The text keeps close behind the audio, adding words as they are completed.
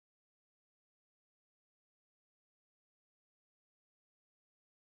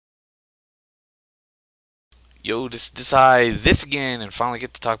Yo, this again, and finally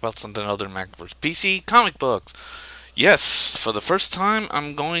get to talk about something other than Mac vs. PC, comic books. Yes, for the first time,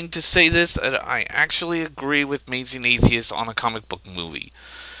 I'm going to say this, that I actually agree with Amazing Atheist on a comic book movie.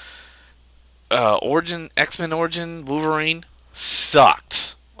 X-Men Origin, Wolverine,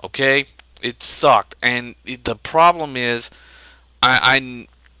 sucked. Okay? It sucked. And the problem is, I'm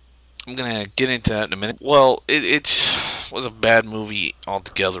gonna get into that in a minute. Well, it was a bad movie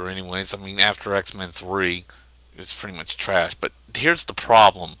altogether anyways. I mean, after X-Men 3, it's pretty much trash. But here's the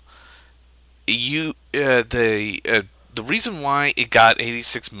problem. The reason why it got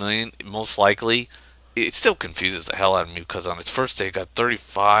 86 million, most likely, it still confuses the hell out of me, because on its first day it got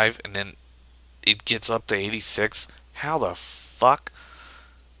 35 and then it gets up to 86. How the fuck?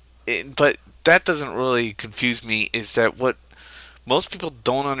 But that doesn't really confuse me. Is that what most people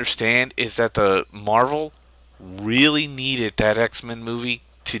don't understand, is that the Marvel really needed that X-Men movie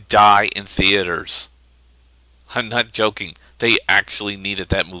to die in theaters. I'm not joking. They actually needed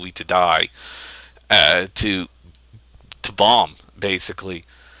that movie to die, to bomb, basically,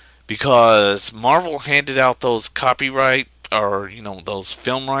 because Marvel handed out those copyright, or those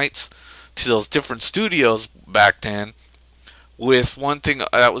film rights, to those different studios back then, with one thing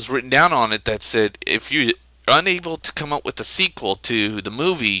that was written down on it that said, if you're unable to come up with a sequel to the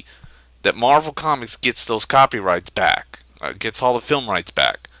movie, that Marvel Comics gets those copyrights back, gets all the film rights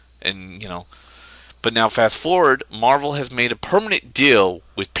back. And but now fast forward, Marvel has made a permanent deal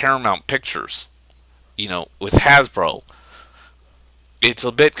with Paramount Pictures, with Hasbro. It's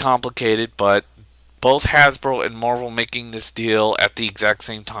a bit complicated, but both Hasbro and Marvel making this deal at the exact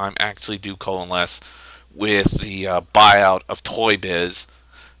same time actually do coalesce with the buyout of ToyBiz,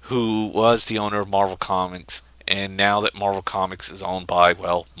 who was the owner of Marvel Comics. And now that Marvel Comics is owned by,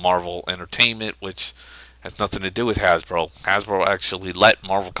 well, Marvel Entertainment, which has nothing to do with Hasbro. Hasbro actually let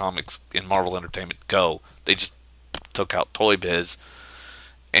Marvel Comics and Marvel Entertainment go. They just took out ToyBiz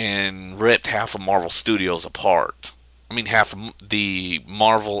and ripped half of Marvel Studios apart. I mean, half of the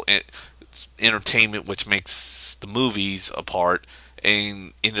Marvel Entertainment, which makes the movies, apart,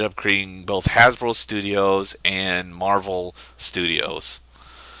 and ended up creating both Hasbro Studios and Marvel Studios.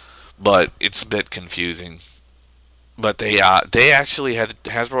 But it's a bit confusing. But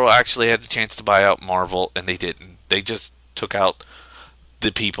Hasbro actually had the chance to buy out Marvel, and they didn't. They just took out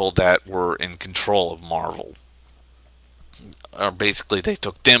the people that were in control of Marvel. Basically, they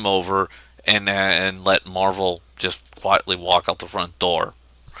took them over and let Marvel just quietly walk out the front door.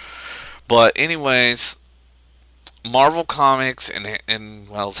 But anyways, Marvel Comics and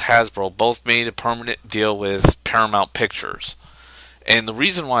well, Hasbro both made a permanent deal with Paramount Pictures. And the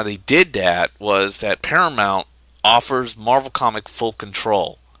reason why they did that was that Paramount offers Marvel Comic full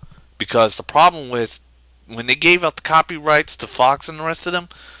control. Because the problem with when they gave out the copyrights to Fox and the rest of them,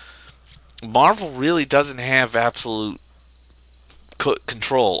 Marvel really doesn't have absolute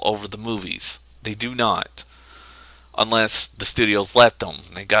control over the movies. They do not. Unless the studios let them.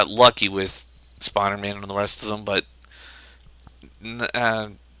 They got lucky with Spider-Man and the rest of them, but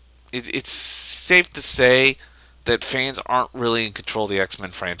it's safe to say that fans aren't really in control of the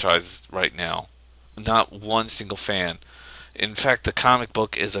X-Men franchise right now. Not one single fan. In fact, the comic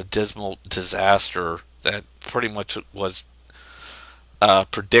book is a dismal disaster that pretty much was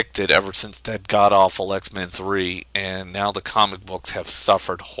predicted ever since that god-awful X-Men 3, and now the comic books have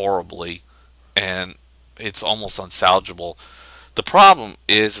suffered horribly, and it's almost unsalvageable. The problem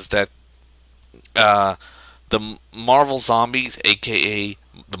is that the Marvel Zombies, aka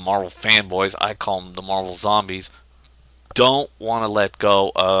the Marvel fanboys, I call them the Marvel Zombies, don't want to let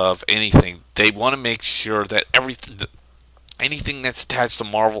go of anything. They want to make sure that anything that's attached to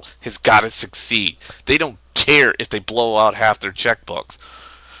Marvel has got to succeed. They don't care if they blow out half their checkbooks.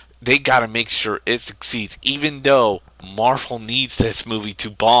 They got to make sure it succeeds, even though Marvel needs this movie to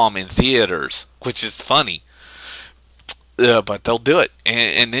bomb in theaters, which is funny. But they'll do it.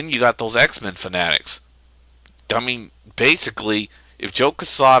 And then you got those X-Menfanatics. I mean, basically, if Joe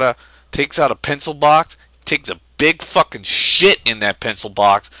Quesada takes out a pencil box, takes a big fucking shit in that pencil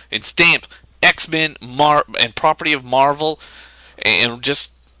box, and stamps X-Men and property of Marvel, and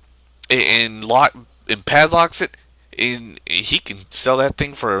just and padlocks it, and he can sell that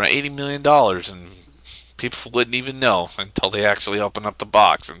thing for $80 million, and people wouldn't even know until they actually open up the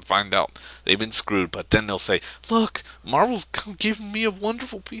box and find out they've been screwed. But then they'll say, look, Marvel's giving me a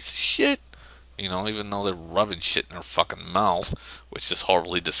wonderful piece of shit. Even though they're rubbing shit in their fucking mouth, which is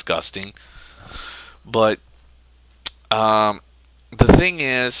horribly disgusting. But the thing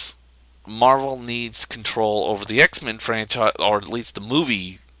is, Marvel needs control over the X-Men franchise, or at least the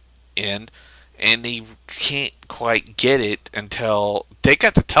movie end, and they can't quite get it until they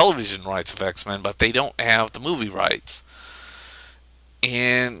got the television rights of X-Men, but they don't have the movie rights.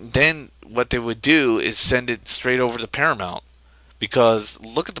 And then what they would do is send it straight over to Paramount, because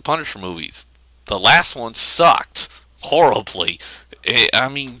look at the Punisher movies. The last one sucked horribly. I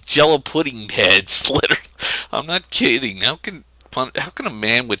mean, Jello pudding heads. Literally, I'm not kidding. How can a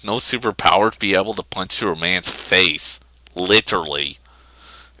man with no superpowers be able to punch through a man's face? Literally.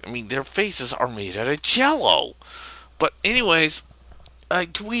 I mean, their faces are made out of Jello. But anyways,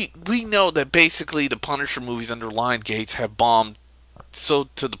 we know that basically the Punisher movies under Lionsgate have bombed so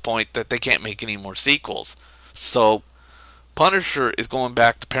to the point that they can't make any more sequels. So Punisher is going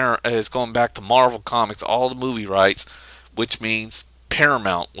back to Marvel Comics, all the movie rights, which means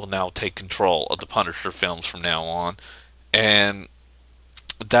Paramount will now take control of the Punisher films from now on, and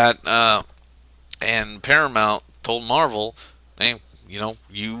that and Paramount told Marvel, "Hey,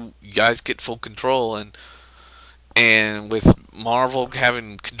 you guys get full control," and with Marvel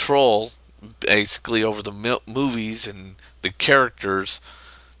having control basically over the movies and the characters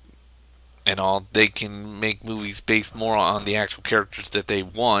and all, they can make movies based more on the actual characters that they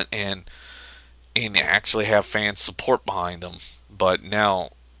want and actually have fans support behind them. But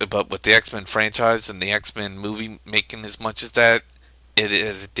with the X-Men franchise and the X-Men movie making as much as it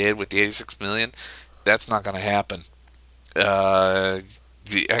did with the 86 million, that's not going to happen. The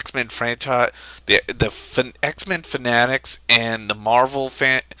X-Men franchise, the X-Men fanatics and the Marvel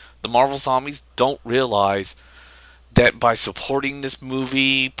zombies don't realize that by supporting this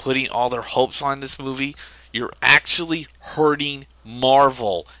movie, putting all their hopes on this movie, you're actually hurting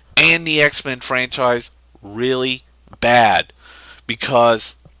Marvel and the X-Men franchise really bad,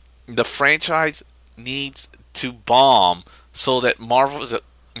 because the franchise needs to bomb so that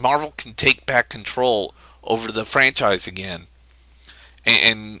Marvel can take back control over the franchise again,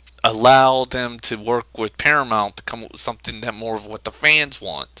 and allow them to work with Paramount to come up with something that more of what the fans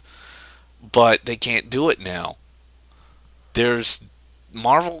want. But they can't do it now.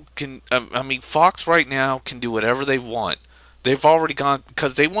 Fox right now can do whatever they want. They've already gone,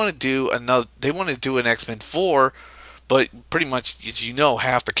 because they want to do an X-Men 4, but pretty much, as you know,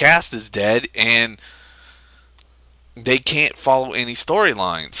 half the cast is dead and they can't follow any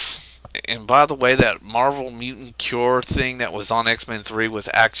storylines. And by the way, that Marvel Mutant Cure thing that was on X-Men 3 was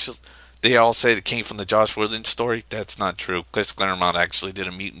actually, they all say it came from the Josh Whedon story. That's not true. Chris Claremont actually did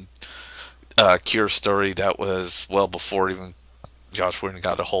a Mutant Cure story that was well before even Josh Whedon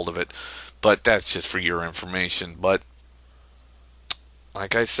got a hold of it. But that's just for your information. But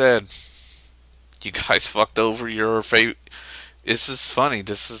like I said, you guys fucked over your favorite. This is funny.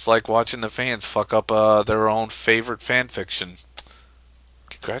 This is like watching the fans fuck up their own favorite fan fiction.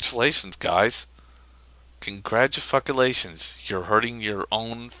 Congratulations, guys. Congratulations. You're hurting your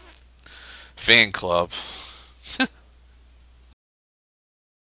own fan club.